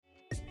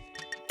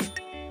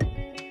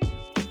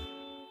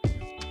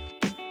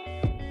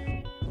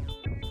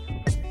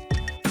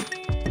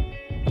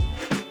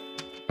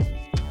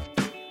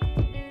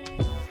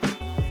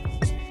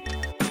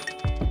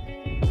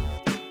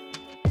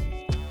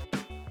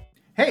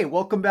Hey,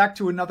 welcome back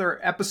to another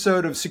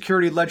episode of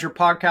Security Ledger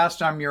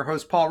Podcast. I'm your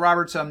host, Paul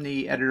Roberts. I'm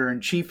the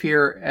editor-in-chief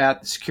here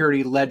at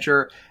Security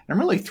Ledger. And I'm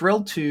really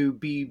thrilled to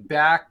be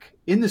back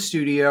in the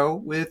studio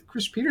with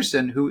Chris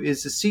Petersen, who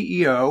is the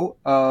CEO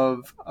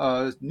of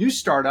a new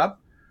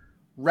startup,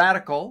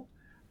 RADICL,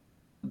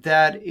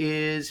 that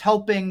is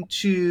helping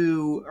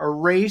to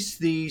erase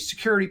the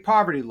security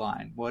poverty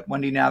line, what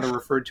Wendy Nather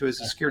referred to as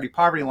the security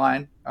poverty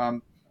line,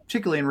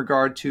 particularly in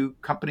regard to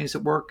companies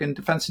that work in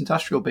defense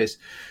industrial base.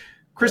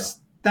 Chris,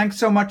 thanks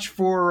so much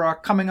for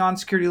coming on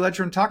Security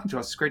Ledger and talking to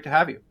us. It's great to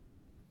have you.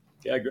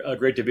 Yeah,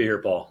 great to be here,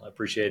 Paul. I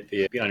appreciate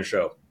being on your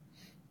show.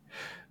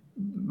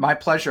 My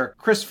pleasure.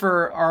 Chris,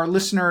 for our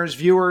listeners,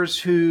 viewers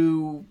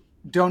who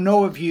don't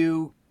know of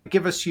you,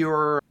 give us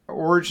your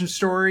origin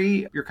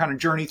story, your kind of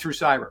journey through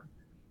cyber.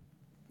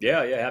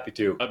 Yeah, happy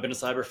to. I've been in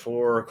cyber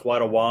for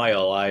quite a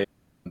while. I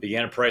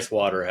began at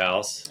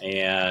Pricewaterhouse,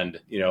 and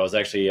I was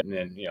actually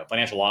a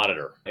financial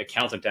auditor,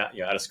 accountant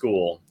out of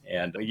school.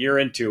 And a year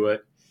into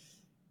it,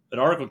 an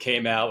article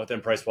came out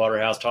within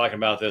Pricewaterhouse talking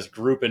about this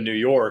group in New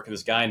York, and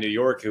this guy in New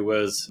York who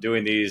was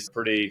doing these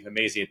pretty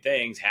amazing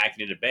things,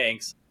 hacking into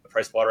banks,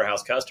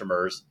 Pricewaterhouse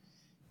customers,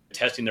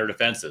 testing their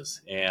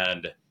defenses.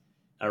 And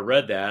I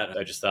read that,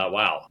 I just thought,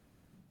 wow,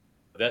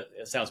 that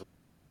sounds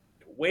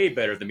way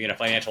better than being a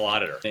financial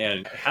auditor.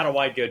 And how do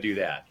I go do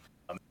that?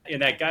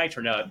 And that guy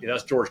turned out,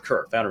 that's George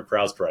Kirk, founder of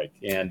CrowdStrike.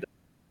 And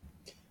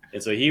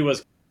so he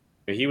was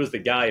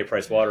the guy at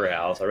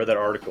Pricewaterhouse. I read that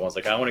article. I was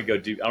like, I want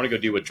to go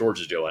do what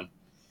George is doing,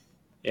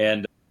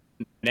 and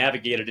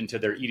navigated into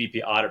their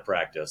EDP audit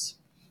practice,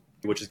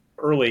 which is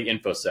early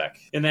InfoSec.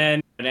 And then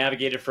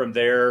navigated from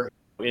there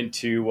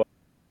into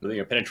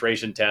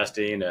penetration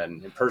testing.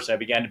 And in person, I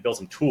began to build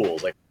some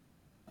tools. Like,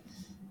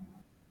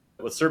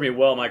 what served me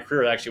well in my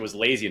career actually was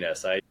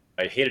laziness. I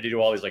hated to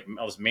do all this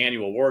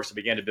manual work, so I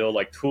began to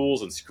build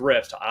tools and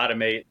scripts to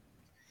automate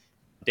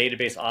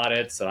database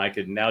audits. And I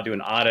could now do an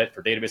audit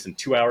for database in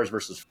 2 hours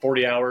versus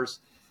 40 hours.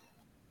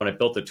 When I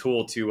built the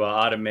tool to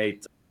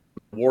automate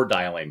war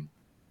dialing.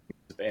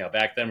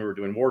 Back then we were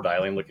doing war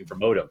dialing, looking for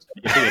modems.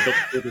 I built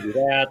the tool to do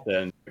that,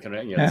 and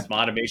some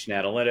automation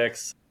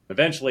analytics.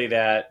 Eventually,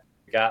 that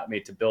got me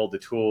to build the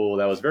tool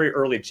that was very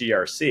early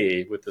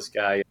GRC with this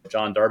guy,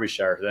 John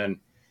Darbyshire, who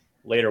then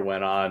later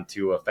went on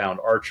to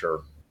found Archer.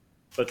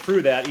 But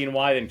through that,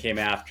 E&Y then came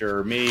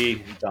after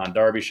me, John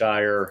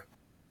Darbyshire,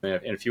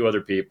 and a few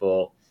other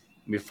people.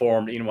 We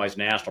formed E&Y's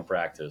national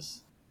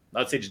practice.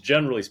 I'd say, just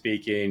generally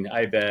speaking,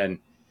 I've been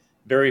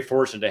very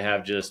fortunate to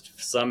have just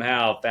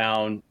somehow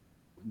found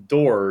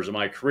doors in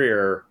my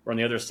career where on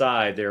the other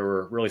side there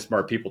were really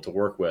smart people to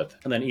work with.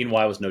 And then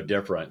E&Y was no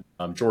different.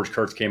 George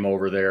Kurtz came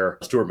over there,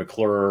 Stuart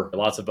McClure,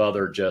 lots of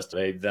other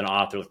they then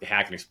authored the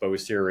Hack and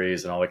Expose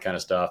series and all that kind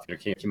of stuff.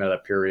 Came out of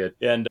that period.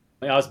 And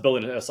I was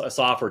building a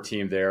software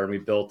team there, and we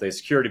built a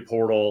security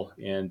portal,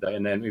 and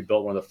then we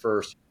built one of the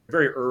first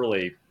very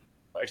early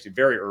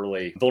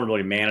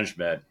vulnerability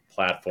management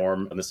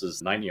platform. And this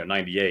is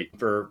 98.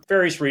 For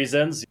various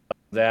reasons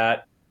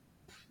that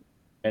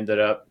ended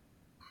up,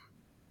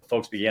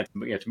 folks began to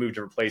move to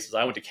different places.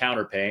 I went to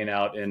Counterpane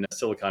out in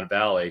Silicon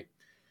Valley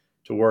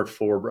to work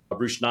for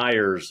Bruce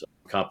Schneier's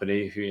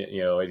company.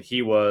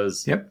 He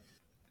was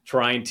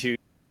trying to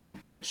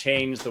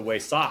change the way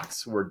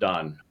SOCs were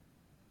done.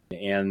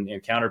 And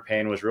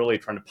Counterpane was really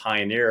trying to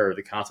pioneer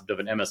the concept of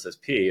an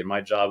MSSP. And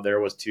my job there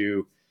was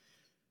to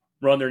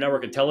run their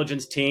network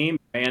intelligence team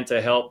and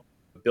to help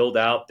build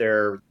out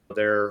their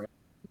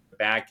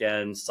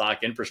back-end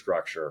SOC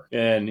infrastructure.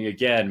 And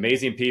again,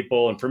 amazing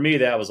people. And for me,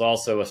 that was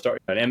also an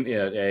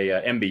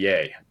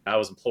MBA. I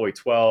was employee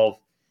 12.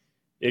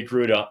 It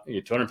grew to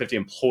 250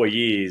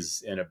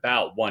 employees in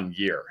about 1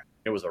 year.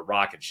 It was a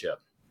rocket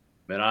ship.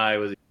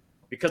 And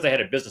because I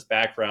had a business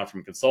background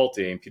from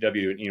consulting,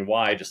 PW and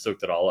E&Y, just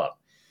soaked it all up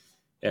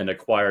and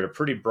acquired a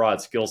pretty broad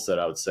skill set,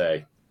 I would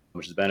say,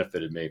 which has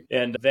benefited me.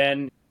 And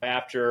then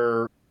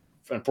after,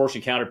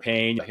 unfortunately,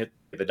 Counterpane, I hit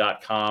the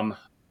 .com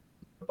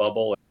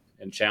bubble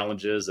and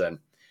challenges, and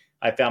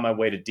I found my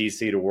way to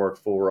DC to work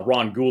for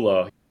Ron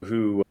Gula,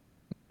 who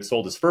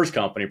sold his first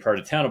company prior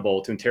to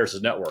Tenable to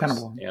Interis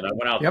Networks. And I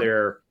went out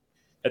there.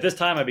 At this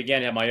time, I began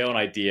to have my own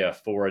idea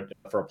for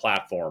a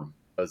platform.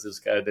 It was this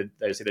guy,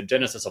 I say the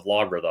genesis of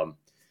Logarithm,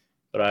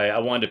 but I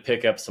wanted to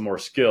pick up some more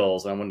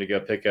skills. I wanted to go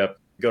pick up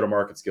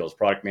go-to-market skills,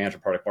 product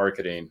management, product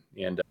marketing,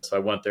 and so I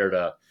went there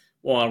to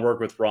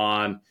work with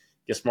Ron,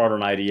 get smarter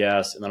on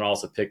IDS, and then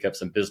also pick up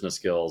some business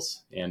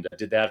skills. And I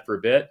did that for a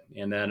bit,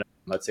 and then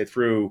I'd say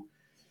through,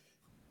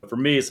 for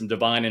me, some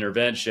divine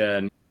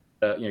intervention,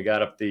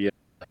 got up the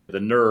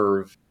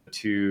nerve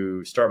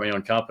to start my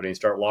own company,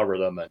 start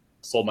Logarithm, and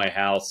sold my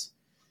house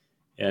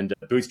and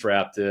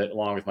bootstrapped it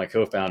along with my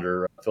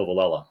co-founder, Phil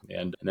Villela.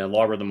 And then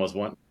Logarithm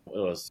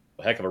was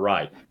a heck of a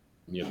ride.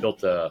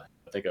 Built a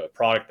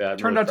product that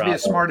turned out to be a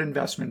smart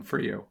investment for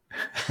you.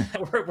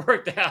 It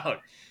worked out.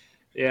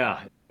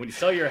 Yeah. When you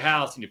sell your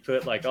house and you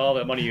put all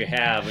the money you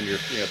have when you're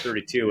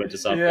 32 into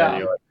something,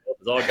 you're like,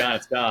 it's all gone,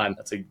 it's gone.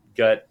 That's a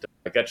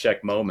gut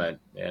check moment.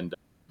 And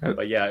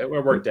but yeah, it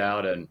worked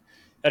out, and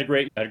had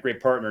a great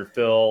partner,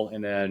 Phil,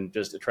 and then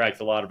just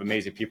attracted a lot of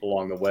amazing people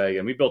along the way.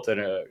 And we built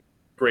a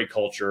great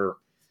culture,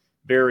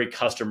 very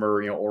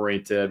customer,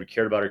 oriented. We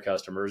cared about our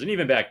customers. And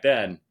even back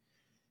then,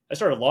 I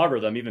started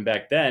Logarithm even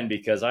back then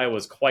because I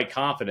was quite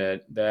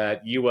confident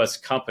that U.S.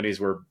 companies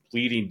were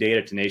bleeding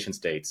data to nation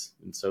states.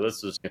 And so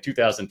this was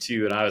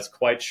 2002, and I was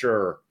quite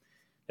sure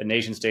that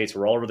nation states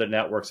were all over the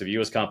networks of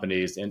U.S.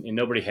 companies, and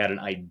nobody had an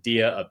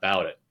idea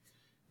about it.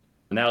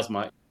 And that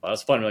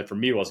was fun. Like for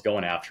me, what I was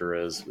going after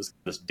was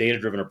this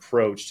data-driven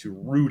approach to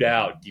root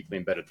out deeply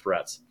embedded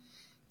threats.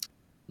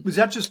 Was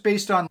that just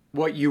based on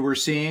what you were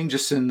seeing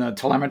just in the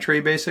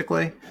telemetry,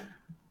 basically?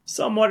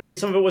 Somewhat.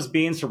 Some of it was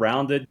being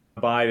surrounded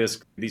by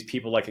these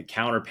people like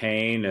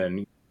Counterpane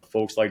and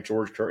folks like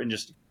George Kerr, and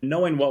just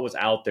knowing what was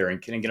out there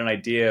and getting an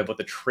idea of what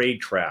the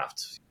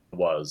tradecraft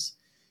was.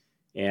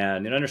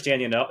 And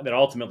understanding that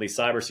ultimately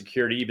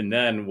cybersecurity, even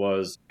then,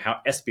 was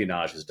how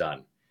espionage is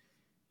done.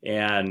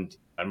 And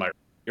on my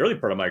early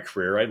part of my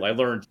career, I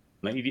learned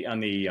on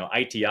the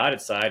IT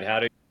audit side how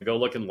to go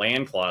look in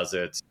LAN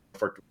closets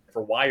for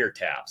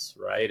wiretaps,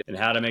 right? And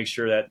how to make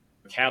sure that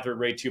cathode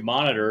ray tube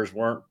monitors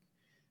weren't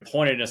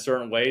pointed in a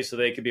certain way so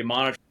they could be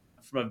monitored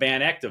from a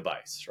Van Eck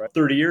device, right?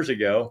 30 years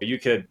ago, you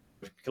could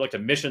collect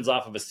emissions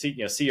off of a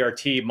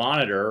CRT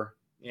monitor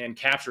and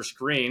capture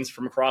screens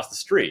from across the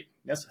street.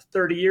 That's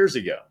 30 years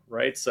ago,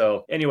 right?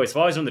 So anyways,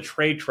 always on the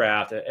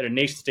tradecraft at a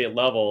nation state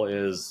level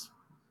is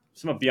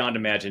somewhat beyond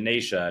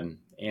imagination,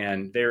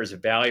 and there's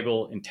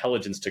valuable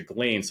intelligence to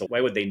glean. So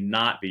why would they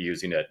not be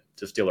using it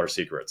to steal our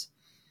secrets?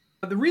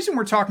 The reason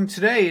we're talking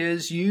today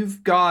is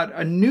you've got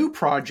a new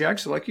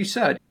project. So like you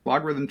said,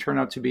 Logarithm turned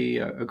out to be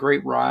a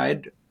great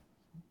ride,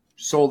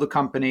 sold the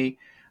company,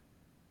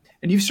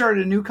 and you've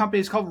started a new company.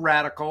 It's called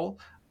RADICL.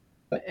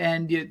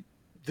 And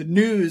the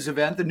news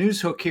event, the news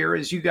hook here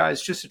is you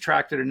guys just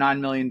attracted a $9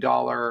 million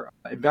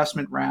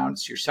investment round.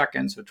 It's your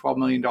second, so $12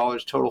 million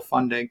total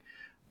funding.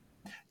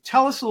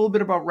 Tell us a little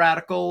bit about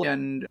RADICL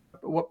and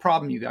what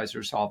problem you guys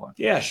are solving.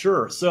 Yeah,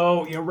 sure.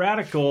 So,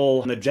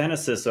 RADICL, the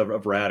genesis of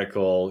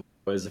RADICL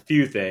was a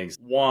few things.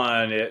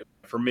 One,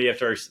 for me,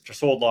 after I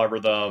sold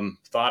Logarithm,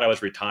 thought I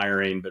was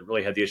retiring, but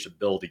really had the itch to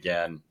build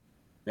again.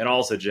 And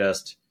also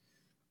just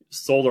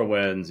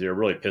SolarWinds,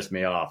 really pissed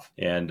me off.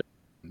 And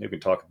maybe we can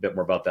talk a bit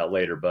more about that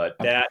later. But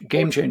that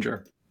game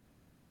changer.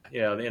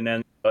 And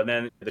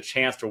then the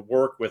chance to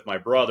work with my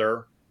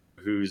brother,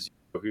 who's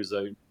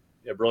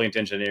a brilliant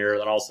engineer,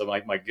 and also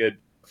my good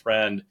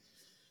friend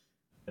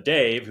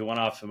Dave, who went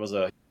off and was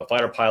a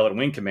fighter pilot and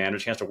wing commander. A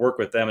chance to work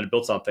with them and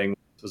build something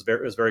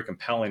was very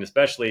compelling,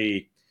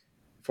 especially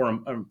for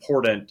an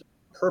important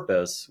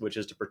purpose, which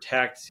is to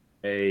protect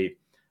a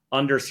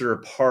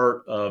underserved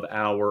part of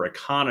our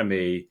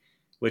economy,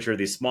 which are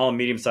these small and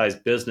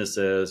medium-sized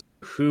businesses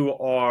who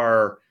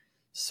are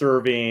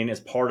serving as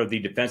part of the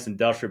defense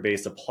industrial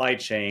base supply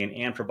chain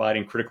and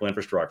providing critical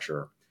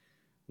infrastructure,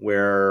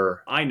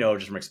 where I know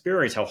just from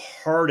experience how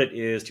hard it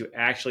is to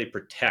actually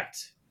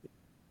protect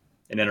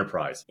an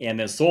enterprise. And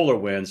then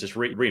SolarWinds just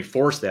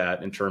reinforce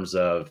that in terms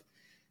of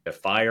if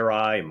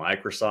FireEye,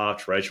 Microsoft,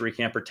 Treasury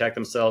can't protect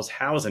themselves,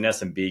 how is an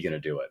SMB going to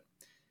do it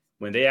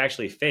when they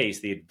actually face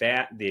the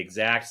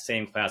exact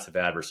same class of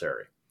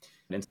adversary?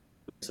 And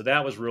so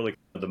that was really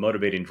the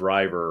motivating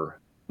driver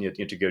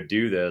to go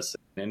do this.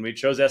 And we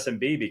chose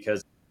SMB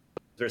because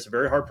there's a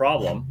very hard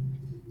problem.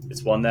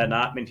 It's one that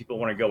not many people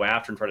want to go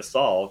after and try to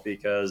solve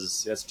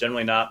because it's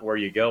generally not where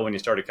you go when you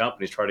start a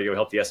company, try to go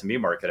help the SMB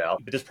market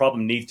out. But this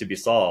problem needs to be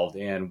solved,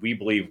 and we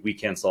believe we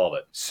can solve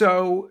it.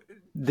 So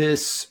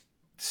this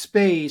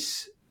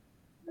space,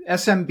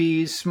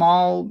 SMBs,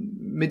 small,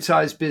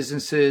 mid-sized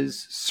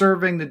businesses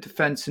serving the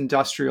defense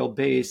industrial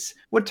base,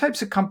 what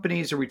types of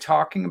companies are we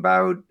talking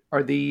about?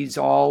 Are these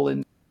all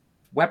in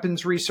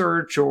weapons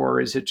research, or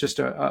is it just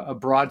a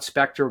broad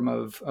spectrum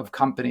of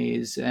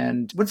companies?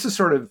 And what's the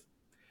sort of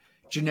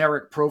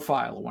generic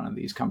profile of one of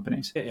these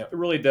companies? It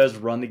really does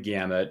run the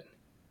gamut.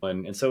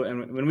 And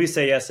when we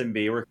say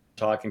SMB, we're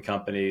talking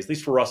companies, at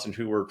least for us and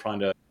who we're trying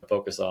to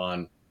focus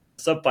on,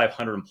 sub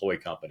 500 employee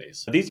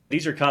companies.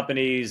 These are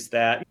companies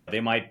that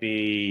they might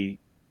be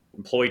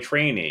employee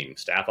training,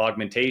 staff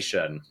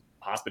augmentation,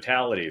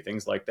 hospitality,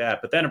 things like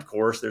that. But then, of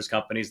course, there's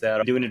companies that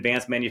are doing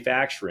advanced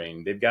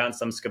manufacturing. They've gotten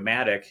some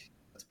schematic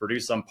to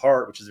produce some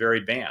part, which is very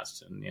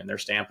advanced, and they're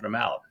stamping them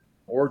out.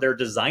 Or they're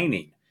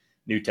designing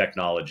new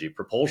technology,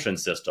 propulsion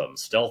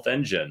systems, stealth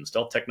engines,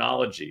 stealth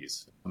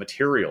technologies,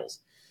 materials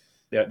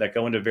that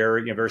go into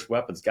various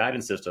weapons,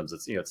 guidance systems,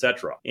 et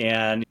cetera.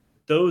 And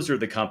those are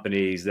the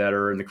companies that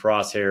are in the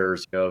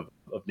crosshairs of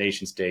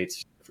nation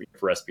states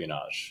for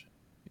espionage.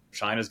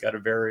 China's got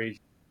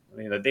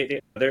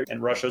they're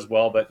and Russia as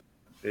well, but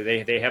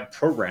they have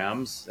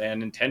programs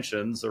and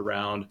intentions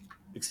around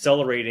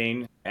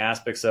accelerating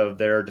aspects of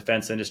their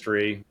defense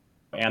industry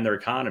and their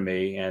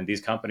economy, and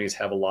these companies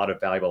have a lot of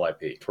valuable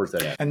IP towards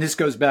that end. And this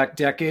goes back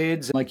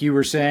decades, like you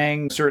were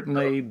saying,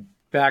 certainly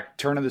back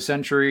turn of the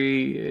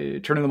century,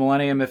 turn of the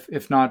millennium,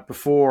 if not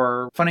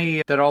before.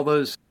 Funny that all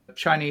those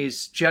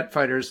Chinese jet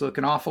fighters look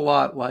an awful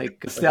lot like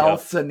the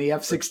stealths and the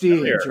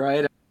F-16s,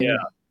 right? Yeah,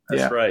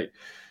 that's right.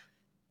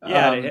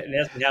 Yeah, it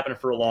has been happening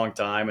for a long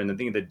time. And the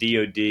thing the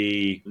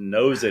DoD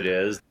knows it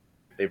is,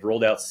 they've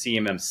rolled out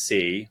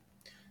CMMC,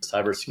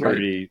 Right.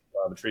 cybersecurity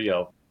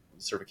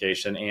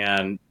certification.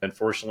 And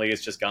unfortunately,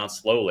 it's just gone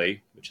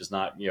slowly, which is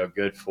not,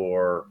 good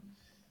for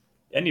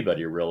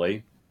anybody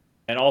really.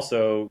 And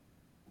also,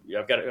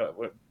 I've got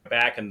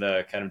back in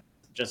the kind of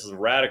just as a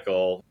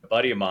radical, a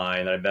buddy of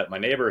mine that I met in my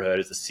neighborhood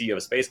is the CEO of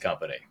a space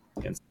company.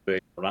 And so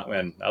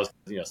when I was,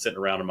 sitting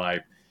around in my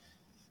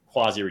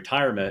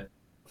quasi-retirement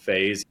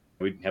phase,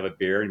 we'd have a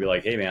beer and be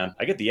like, "Hey, man,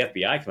 I get the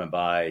FBI coming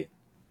by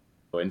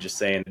and just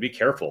saying, be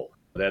careful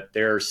that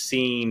they're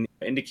seeing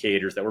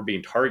indicators that we're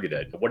being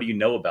targeted. What do you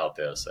know about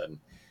this?" And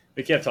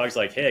we kept talking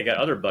like, "Hey, I got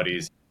other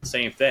buddies,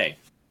 same thing.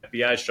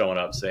 FBI is showing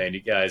up saying,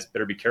 you guys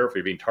better be careful.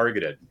 You're being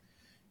targeted.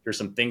 Here's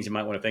some things you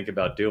might want to think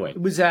about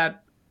doing." Was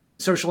that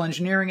social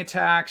engineering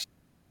attacks?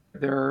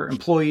 Their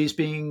employees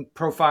being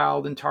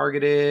profiled and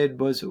targeted?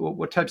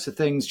 What types of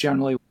things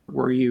generally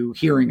were you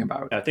hearing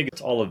about? I think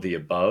it's all of the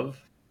above.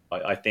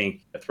 I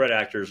think threat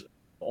actors are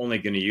only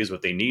going to use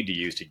what they need to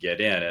use to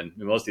get in, and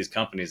most of these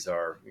companies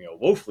are,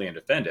 woefully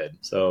undefended.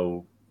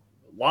 So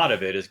a lot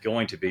of it is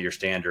going to be your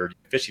standard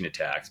phishing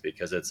attacks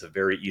because it's a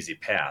very easy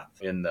path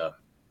in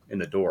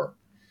the door.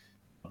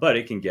 But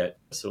it can get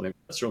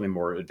certainly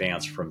more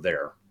advanced from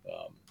there.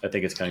 I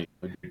think it's kind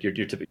of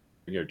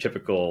your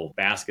typical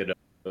basket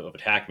of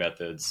attack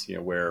methods,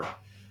 where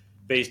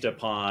based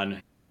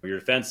upon your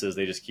defenses,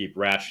 they just keep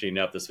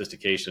ratcheting up the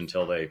sophistication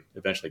until they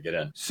eventually get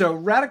in. So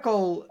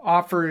RADICL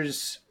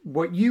offers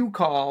what you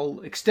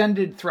call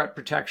extended threat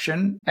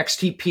protection,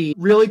 XTP.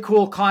 Really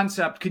cool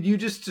concept. Could you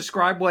just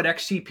describe what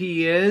XTP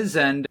is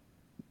and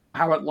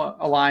how it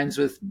aligns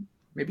with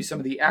maybe some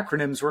of the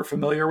acronyms we're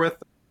familiar with?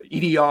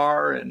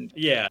 EDR and...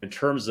 Yeah, in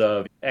terms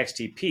of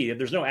XTP,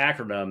 there's no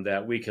acronym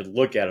that we could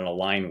look at and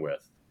align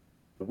with.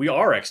 We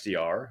are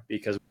XDR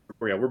because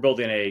we're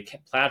building a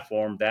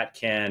platform that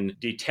can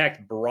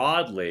detect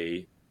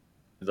broadly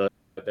the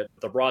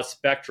broad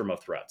spectrum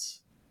of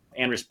threats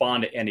and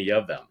respond to any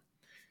of them.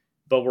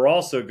 But we're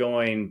also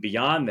going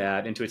beyond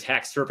that into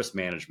attack surface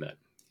management.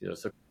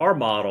 So our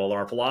model,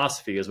 our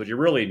philosophy is what you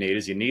really need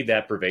is you need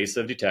that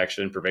pervasive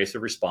detection,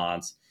 pervasive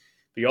response.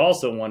 But you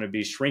also want to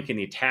be shrinking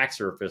the attack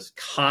surface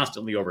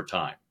constantly over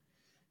time.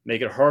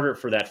 Make it harder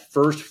for that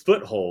first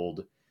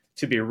foothold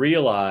to be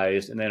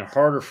realized and then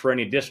harder for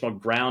any additional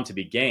ground to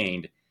be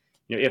gained,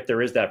 if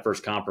there is that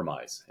first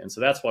compromise. And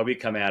so that's why we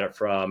come at it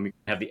from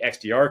have the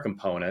XDR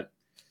component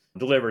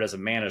delivered as a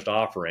managed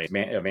offering,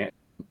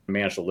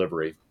 managed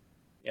delivery.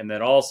 And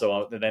then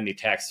also then the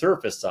attack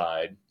surface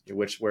side,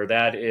 where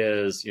that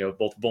is,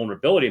 both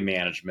vulnerability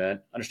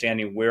management,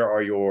 understanding where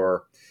are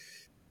your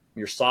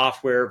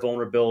software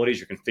vulnerabilities,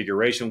 your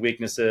configuration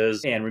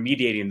weaknesses, and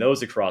remediating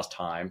those across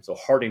time. So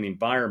hardening the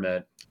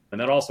environment, and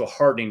then also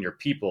hardening your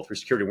people through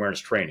security awareness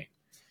training.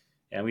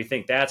 And we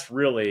think those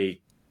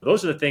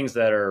are the things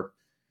that are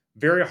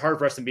very hard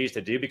for SMBs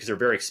to do because they're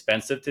very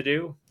expensive to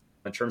do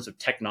in terms of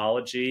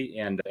technology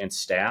and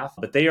staff.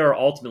 But they are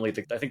ultimately,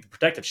 I think, the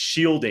protective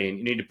shielding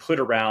you need to put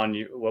around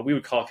what we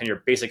would call kind of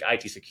your basic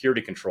IT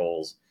security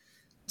controls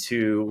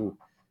to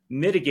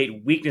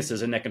mitigate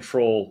weaknesses in that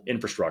control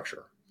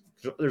infrastructure.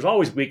 There's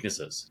always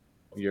weaknesses.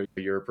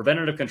 Your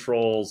preventative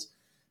controls,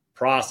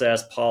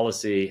 process,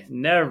 policy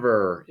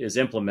never is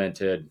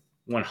implemented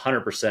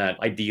 100%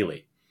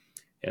 ideally.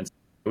 And so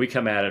we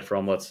come at it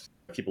from let's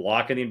keep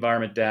locking the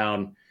environment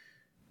down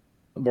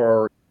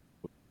more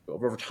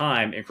over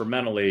time,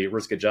 incrementally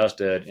risk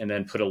adjusted, and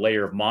then put a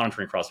layer of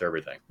monitoring across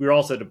everything. We're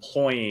also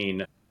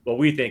deploying what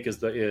we think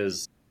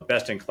is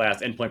best in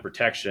class endpoint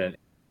protection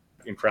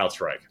in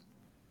CrowdStrike.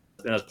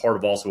 And that's part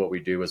of also what we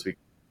do is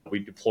we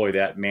deploy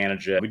that,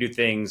 manage it. We do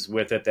things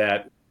with it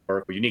that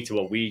are unique to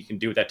what we can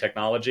do with that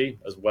technology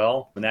as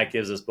well. And that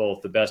gives us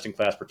both the best in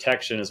class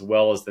protection as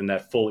well as then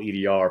that full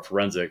EDR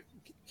forensic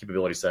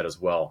capability set as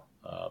well,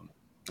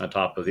 on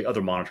top of the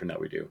other monitoring that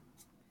we do.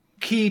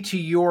 Key to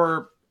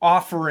your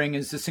offering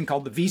is this thing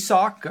called the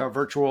VSOC,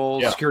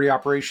 Virtual Security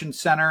Operations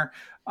Center,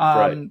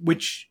 Right.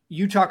 which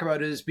you talk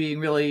about as being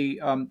really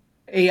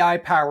AI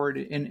powered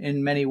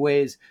in many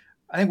ways.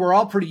 I think we're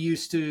all pretty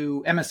used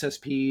to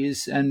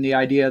MSSPs and the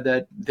idea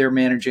that they're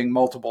managing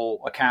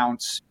multiple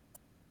accounts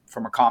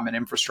from a common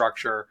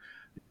infrastructure.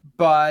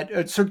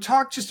 But so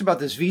talk just about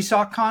this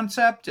VSOC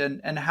concept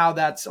and how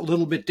that's a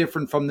little bit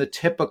different from the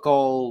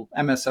typical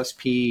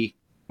MSSP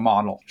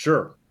model.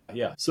 Sure.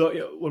 Yeah. So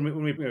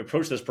when we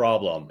approach this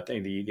problem, I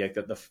think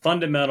the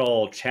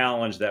fundamental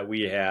challenge that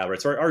we have,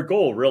 right? So our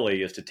goal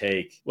really is to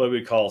take what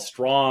we call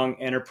strong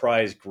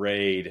enterprise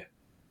grade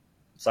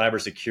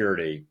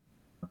cybersecurity,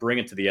 bring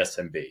it to the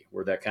SMB,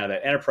 where that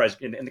enterprise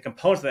and the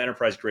components of the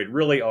enterprise grade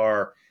really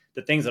are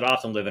the things that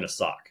often live in a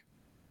SOC.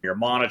 Your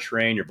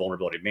monitoring, your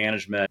vulnerability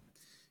management,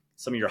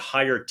 some of your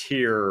higher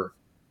tier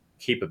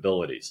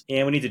capabilities.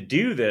 And we need to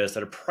do this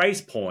at a price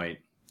point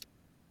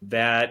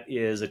that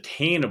is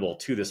attainable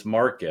to this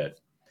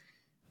market.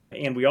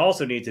 And we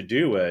also need to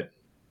do it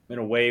in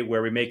a way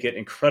where we make it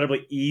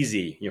incredibly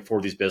easy for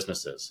these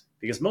businesses,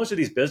 because most of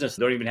these businesses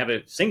don't even have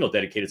a single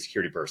dedicated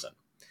security person.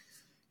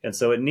 And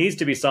so it needs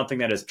to be something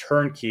that is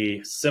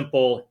turnkey,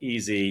 simple,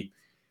 easy,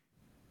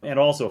 and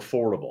also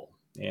affordable.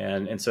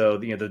 And so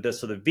the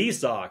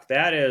VSOC,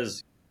 that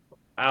is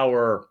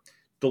our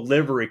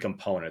delivery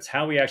components,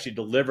 how we actually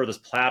deliver this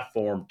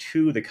platform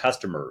to the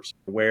customers,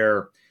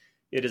 where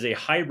it is a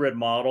hybrid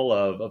model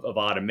of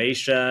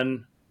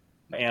automation,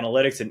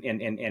 analytics,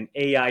 and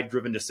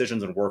AI-driven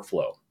decisions and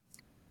workflow,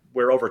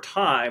 where over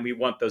time we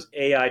want those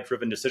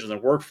AI-driven decisions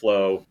and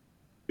workflow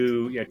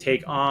to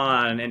take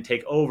on and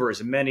take over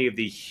as many of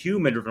the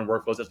human-driven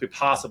workflows as we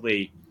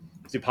possibly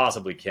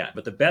can.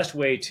 But the best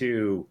way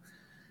to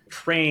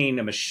train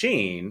a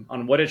machine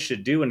on what it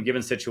should do in a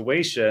given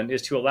situation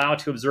is to allow it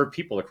to observe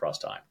people across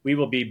time. We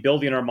will be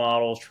building our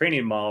models,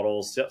 training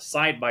models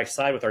side by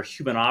side with our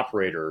human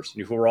operators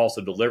who are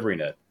also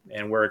delivering it.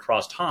 And where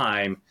across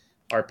time,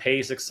 our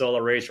pace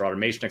accelerates, our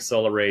automation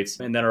accelerates,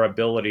 and then our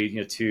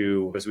ability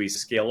to, as we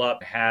scale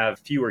up, have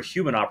fewer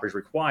human operators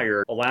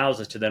required, allows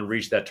us to then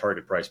reach that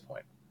target price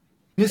point.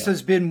 This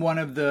has been one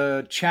of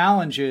the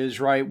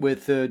challenges, right,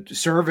 with trying to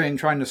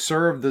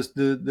serve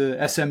the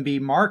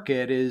SMB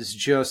market, is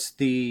just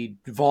the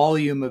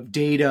volume of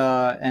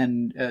data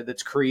and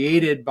that's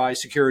created by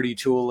security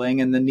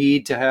tooling, and the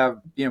need to have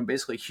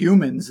basically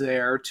humans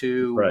there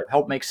to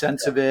help make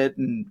sense of it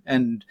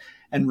and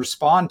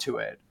respond to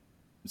it.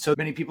 So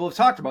many people have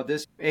talked about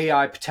this.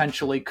 AI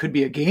potentially could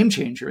be a game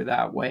changer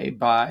that way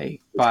by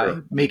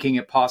making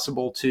it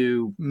possible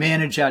to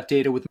manage that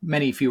data with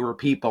many fewer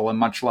people and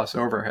much less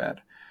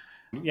overhead.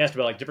 You asked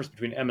about difference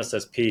between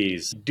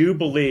MSSPs. I do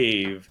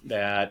believe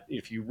that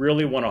if you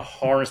really want to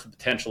harness the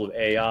potential of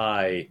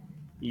AI,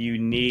 you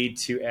need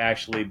to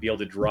actually be able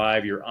to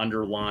drive your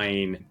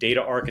underlying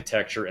data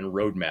architecture and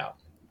roadmap,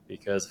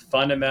 because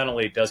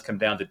fundamentally it does come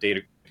down to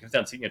data. It comes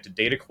down to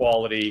data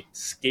quality,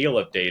 scale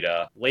of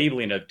data,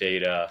 labeling of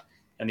data,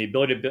 and the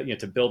ability to build,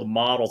 to build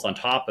models on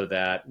top of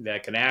that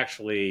can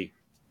actually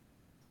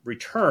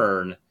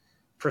return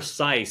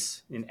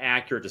precise and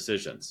accurate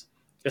decisions.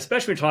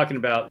 Especially when you're talking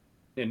about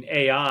an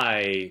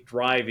AI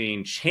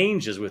driving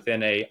changes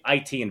within a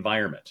IT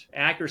environment.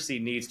 Accuracy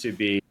needs to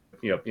be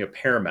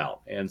paramount.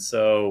 And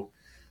so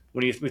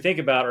when we think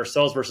about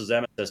ourselves versus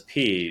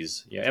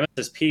MSSPs,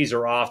 MSSPs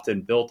are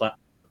often built on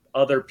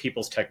other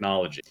people's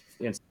technology.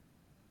 And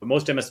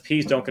most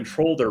MSPs don't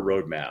control their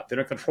roadmap. They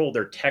don't control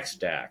their tech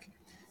stack.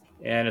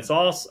 And it's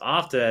also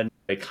often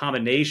a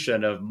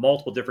combination of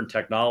multiple different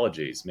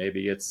technologies.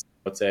 Maybe it's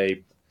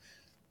a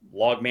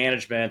log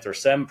management or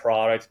SEM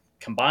product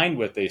combined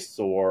with a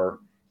SOAR,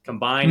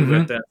 combined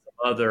with some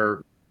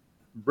other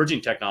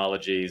bridging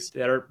technologies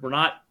that were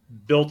not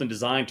built and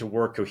designed to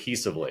work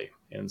cohesively.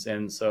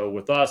 And so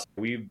with us,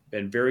 we've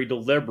been very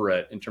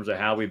deliberate in terms of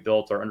how we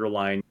built our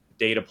underlying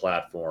data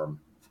platform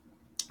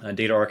and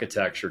data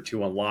architecture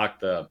to unlock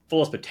the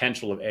fullest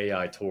potential of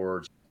AI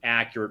towards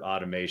accurate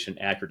automation,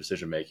 accurate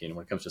decision-making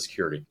when it comes to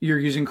security. You're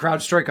using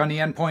CrowdStrike on the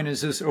endpoint.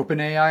 Is this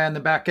OpenAI on the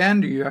back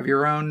end? Do you have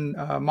your own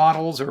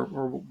models,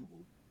 or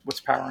what's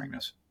powering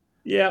this?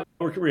 Yeah,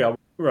 we're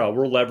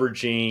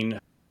leveraging,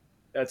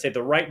 I'd say,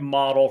 the right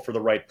model for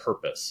the right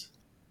purpose.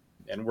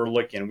 And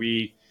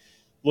we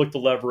look to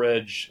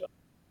leverage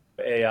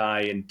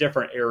AI in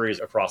different areas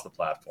across the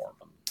platform.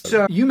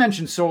 So you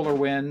mentioned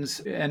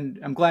SolarWinds, and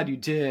I'm glad you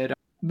did.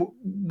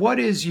 What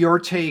is your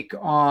take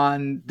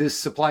on this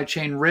supply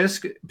chain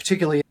risk,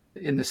 particularly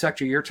in the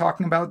sector you're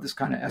talking about, this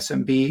kind of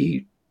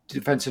SMB,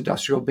 defense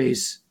industrial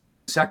base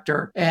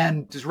sector?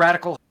 And does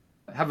RADICL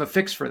have a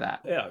fix for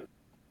that? Yeah,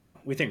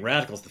 we think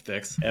RADICL's the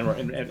fix, and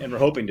we're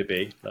hoping to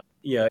be.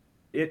 Yeah,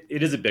 it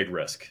is a big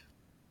risk.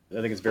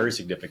 I think it's very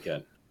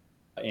significant.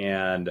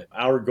 And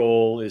our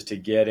goal is to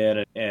get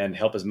in and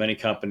help as many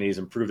companies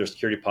improve their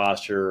security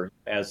posture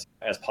as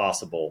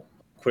possible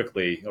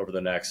quickly over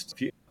the next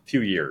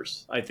few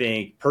years. I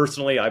think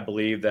personally, I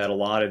believe that a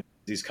lot of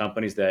these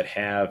companies that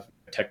have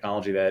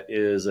technology that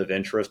is of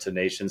interest to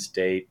nation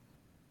state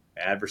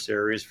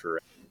adversaries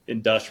for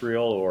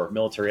industrial or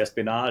military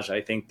espionage,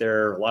 I think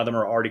a lot of them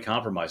are already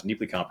compromised,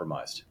 deeply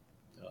compromised.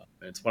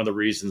 It's one of the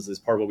reasons, as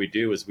part of what we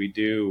do, is we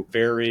do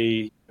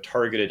very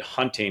targeted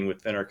hunting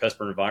within our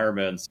customer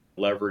environments,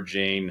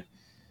 leveraging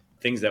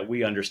things that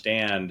we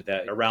understand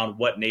that around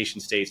what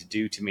nation states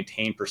do to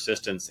maintain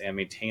persistence and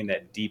maintain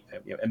that deep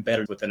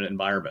embedded within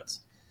environments.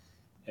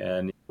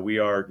 And we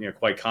are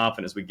quite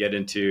confident as we get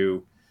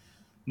into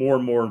more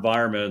and more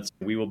environments,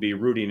 we will be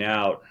rooting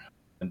out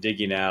and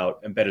digging out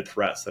embedded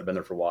threats that have been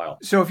there for a while.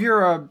 So if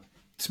you're a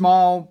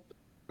small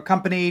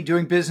company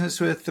doing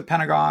business with the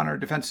Pentagon or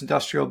Defense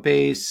Industrial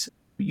Base,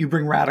 you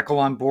bring RADICL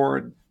on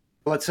board.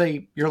 Let's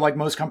say you're like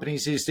most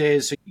companies these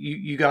days, so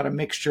you got a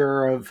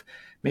mixture of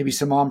maybe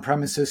some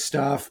on-premises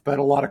stuff, but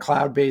a lot of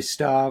cloud-based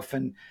stuff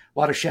and a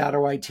lot of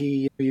shadow IT.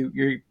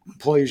 Your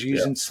employees are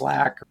using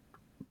Slack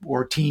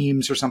or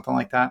Teams or something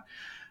like that.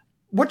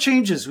 What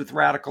changes with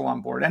RADICL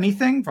on board?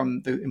 Anything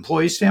from the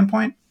employee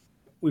standpoint?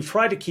 We've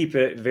tried to keep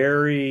it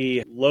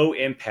very low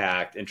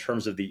impact in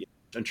terms of the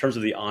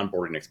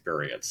onboarding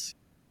experience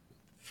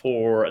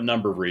for a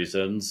number of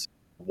reasons.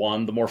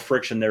 One, the more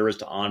friction there is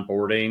to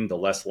onboarding, the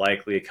less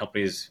likely a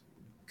company is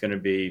going to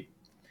be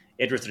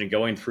interested in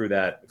going through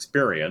that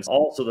experience.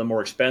 Also, the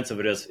more expensive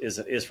it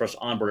is for us to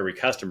onboard every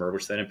customer,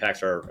 which then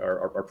impacts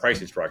our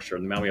pricing structure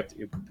and the amount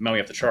we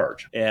have to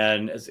charge.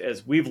 And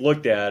as we've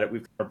looked at it,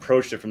 we've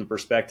approached it from the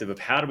perspective of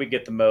how do we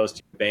get the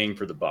most bang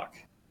for the buck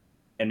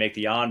and make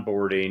the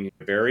onboarding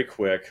very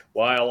quick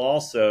while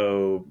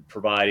also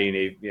providing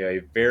a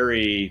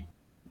very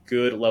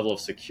good level of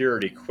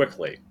security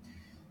quickly.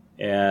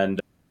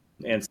 And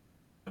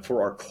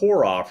for our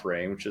core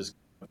offering, which is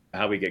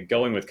how we get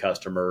going with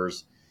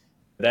customers,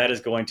 that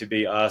is going to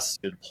be us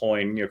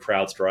deploying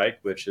CrowdStrike,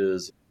 which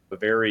is a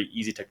very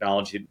easy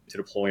technology to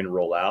deploy and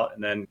roll out.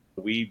 And then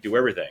we do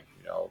everything.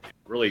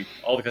 Really,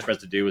 all the customer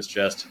has to do is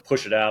just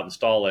push it out,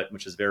 install it,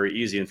 which is very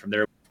easy. And from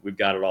there, we've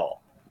got it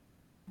all.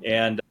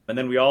 And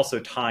then we also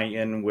tie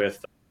in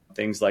with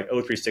things like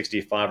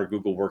O365 or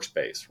Google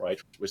Workspace, right?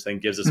 Which then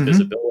gives us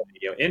visibility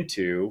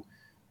into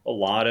a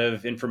lot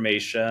of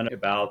information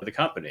about the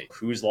company,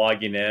 who's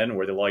logging in,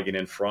 where they're logging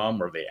in from,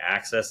 where they're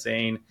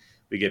accessing.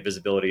 We get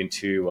visibility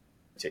into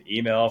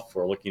email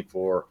for looking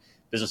for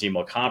business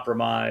email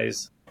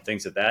compromise,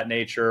 things of that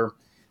nature.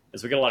 And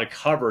so we get a lot of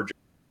coverage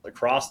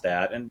across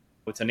that. And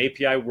it's an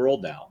API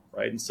world now,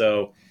 right? And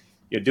so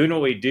doing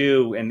what we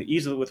do and the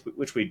ease with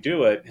which we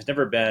do it has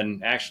never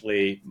been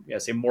actually,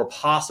 say, more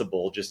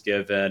possible just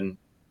given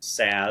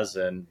SaaS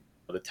and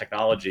the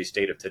technology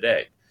state of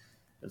today.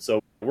 And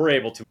so we're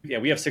able to,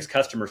 we have 6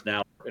 customers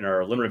now in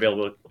our limited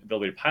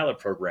availability pilot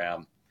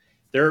program.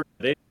 They're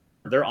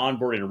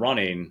onboarding and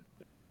running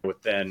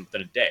within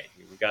a day.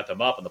 We got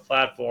them up on the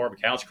platform,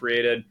 accounts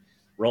created,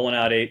 rolling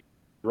out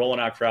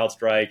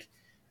CrowdStrike,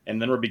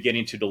 and then we're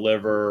beginning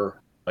to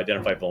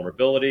identify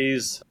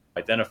vulnerabilities,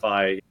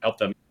 help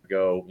them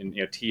go and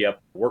tee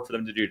up work for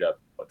them to do to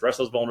address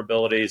those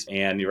vulnerabilities,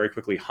 and very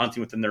quickly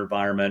hunting within their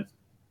environment.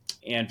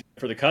 And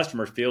for the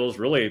customer, it feels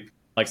really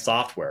like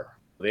software.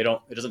 It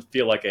doesn't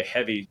feel like a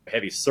heavy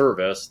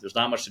service. There's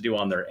not much to do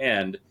on their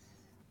end.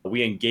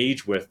 We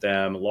engage with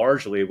them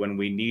largely when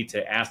we need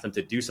to ask them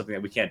to do something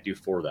that we can't do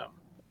for them.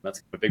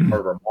 That's a big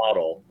part of our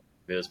model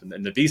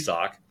in the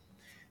VSOC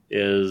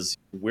is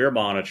we're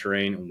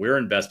monitoring, we're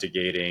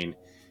investigating.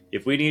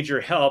 If we need your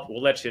help,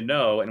 we'll let you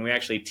know, and we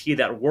actually tee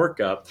that work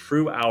up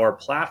through our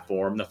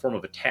platform in the form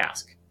of a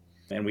task.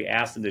 And we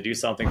ask them to do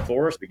something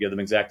for us. We give them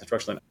exact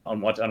instructions on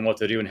what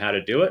to do and how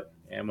to do it.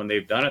 And when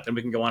they've done it, then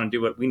we can go on and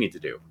do what we need to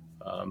do.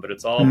 But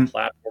it's all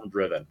platform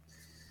driven.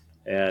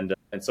 And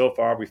so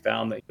far, we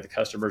found that the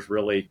customers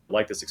really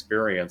like this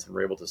experience, and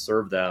we're able to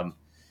serve them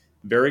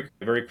very,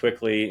 very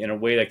quickly in a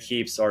way that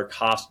keeps our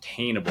cost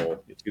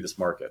attainable to this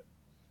market,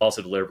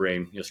 also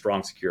delivering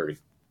strong security.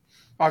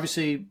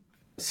 Obviously,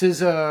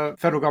 CISA,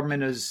 federal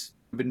government, has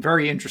been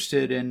very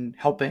interested in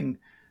helping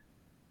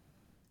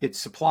its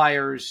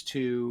suppliers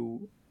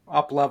to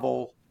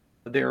up-level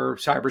their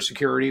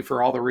cybersecurity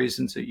for all the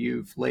reasons that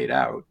you've laid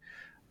out.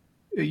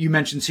 You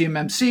mentioned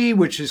CMMC,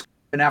 which is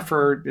an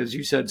effort, as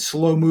you said,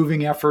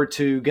 slow-moving effort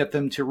to get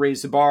them to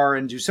raise the bar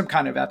and do some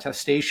kind of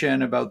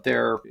attestation about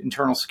their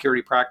internal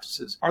security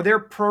practices. Are there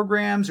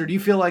programs, or do you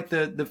feel like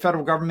the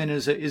federal government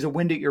is a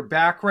wind at your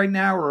back right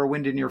now, or a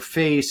wind in your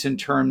face in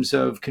terms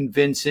of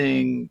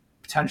convincing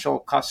potential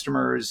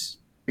customers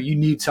you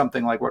need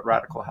something like what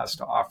RADICL has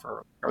to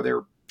offer? Are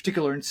there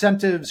particular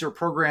incentives or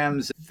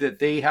programs that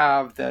they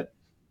have that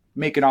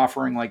make an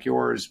offering like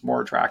yours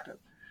more attractive?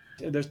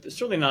 There's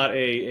certainly not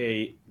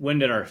a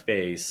wind in our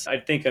face. I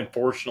think,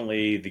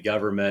 unfortunately, the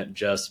government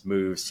just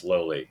moves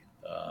slowly.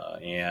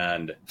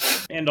 And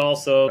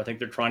also, I think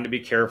they're trying to be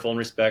careful and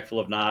respectful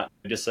of not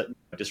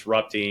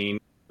disrupting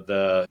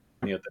the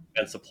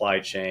defense supply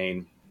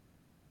chain.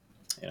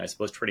 And I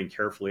suppose treading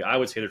carefully. I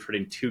would say they're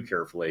treading too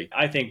carefully.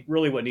 I think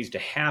really what needs to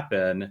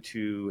happen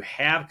to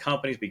have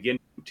companies begin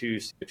to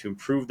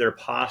improve their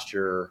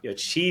posture,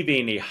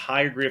 achieving a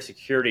higher degree of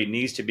security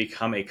needs to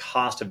become a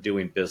cost of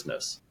doing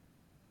business.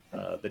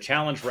 The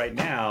challenge right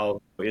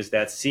now is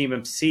that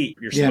CMMC,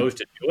 you're supposed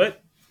to do it,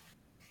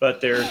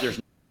 but there's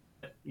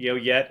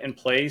yet in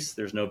place.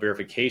 There's no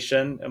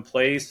verification in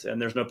place,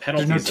 and there's no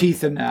penalties. There's no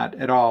teeth in that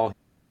at all.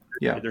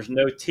 Yeah, there's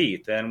no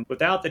teeth, and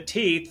without the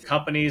teeth,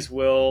 companies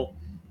will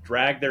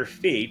drag their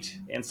feet,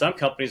 and some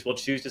companies will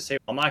choose to say,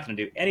 well, I'm not going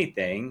to do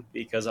anything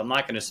because I'm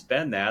not going to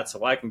spend that,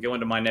 so I can go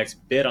into my next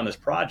bid on this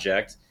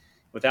project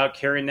without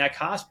carrying that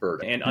cost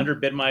burden and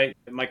underbid my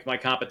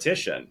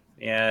competition.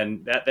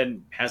 And that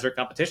then has their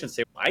competition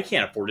say, well, I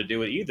can't afford to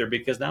do it either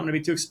because now I'm going to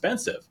be too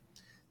expensive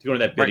to go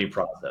into that bidding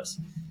process.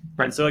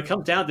 Right. And so it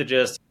comes down to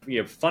just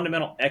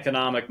fundamental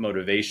economic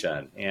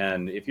motivation.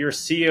 And if you're a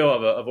CEO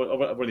of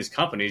one of these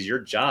companies, your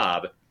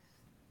job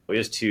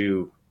is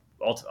to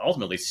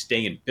ultimately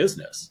stay in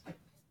business.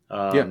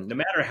 No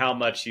matter how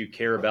much you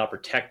care about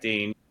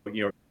protecting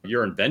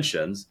your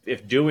inventions,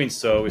 if doing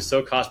so is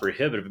so cost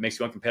prohibitive, it makes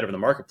you uncompetitive in the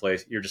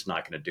marketplace, you're just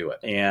not going to do it.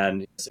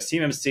 And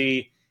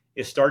CMMC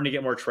is starting to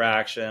get more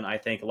traction. I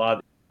think a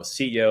lot of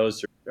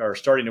CEOs are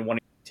starting to want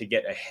to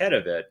get ahead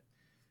of it.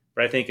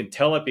 But I think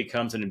until it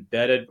becomes an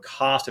embedded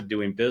cost of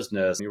doing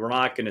business, we're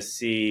not going to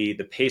see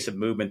the pace of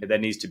movement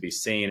that needs to be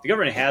seen. The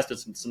government has done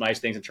some nice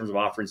things in terms of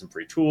offering some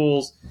free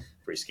tools,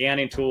 free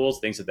scanning tools,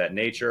 things of that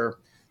nature.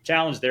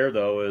 Challenge there,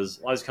 though, is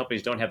a lot of these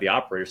companies don't have the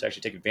operators to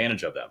actually take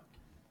advantage of them.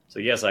 So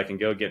yes, I can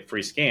go get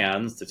free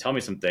scans to tell me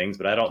some things,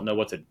 but I don't know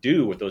what to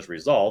do with those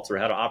results or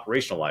how to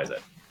operationalize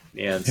it.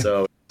 And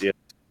so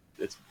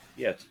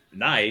it's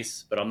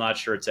nice, but I'm not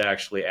sure it's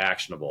actually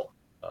actionable.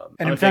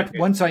 And in fact,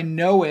 once I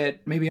know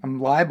it, maybe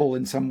I'm liable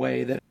in some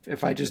way that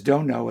if I just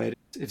don't know it,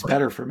 it's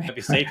better for me. It'd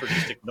be safer to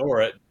just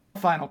ignore it.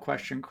 Final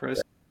question,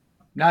 Chris.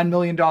 $9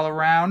 million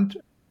round.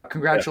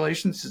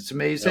 Congratulations. It's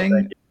amazing.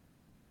 No,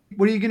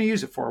 what are you going to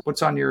use it for?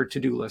 What's on your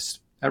to-do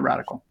list at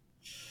RADICL?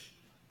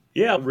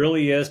 Yeah, it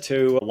really is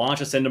to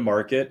launch us into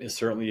market is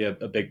certainly a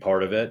big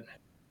part of it.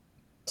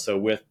 So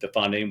with the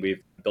funding,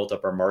 we've built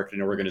up our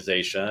marketing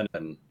organization.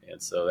 And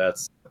so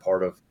that's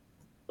part of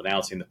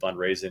announcing the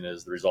fundraising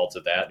is the results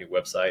of that new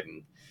website.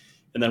 And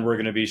then we're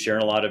going to be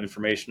sharing a lot of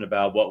information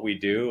about what we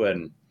do.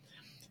 And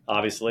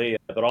obviously,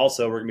 but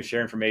also we're going to be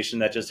sharing information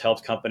that just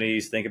helps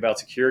companies think about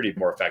security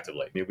more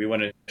effectively. I mean, we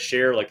want to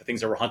share like the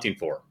things that we're hunting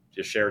for,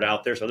 just share it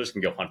out there so others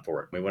can go hunt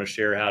for it. We want to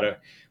share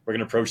we're going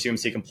to approach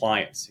CMC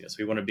compliance. So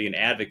we want to be an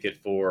advocate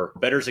for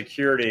better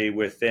security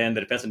within the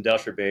defense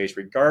industrial base,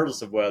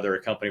 regardless of whether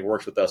a company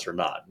works with us or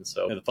not. And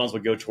so the funds will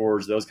go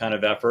towards those kind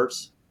of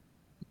efforts.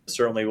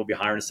 Certainly we'll be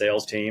hiring a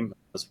sales team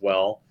as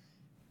well.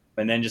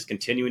 And then just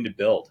continuing to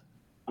build.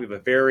 We have a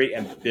very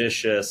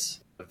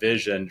ambitious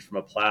vision from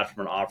a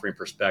platform and offering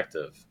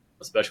perspective,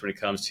 especially when it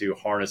comes to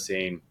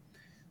harnessing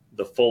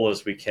the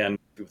fullest we can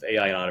with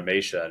AI and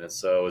automation. And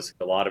so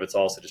a lot of it's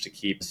also just to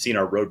keep seeing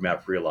our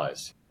roadmap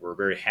realized. We're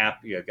very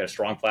happy. We've got a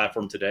strong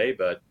platform today,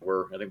 but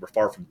I think we're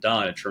far from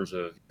done in terms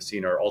of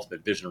seeing our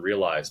ultimate vision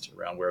realized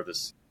around where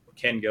this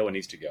can go and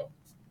needs to go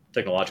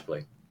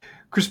technologically.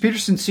 Chris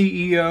Petersen,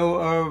 CEO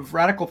of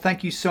RADICL,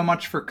 thank you so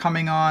much for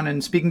coming on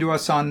and speaking to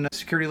us on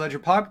Security Ledger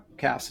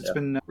Podcast. It's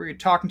been great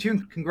talking to you,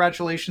 and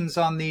congratulations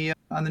on the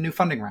new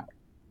funding round.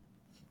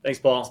 Thanks,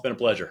 Paul. It's been a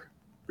pleasure.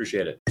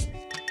 Appreciate it.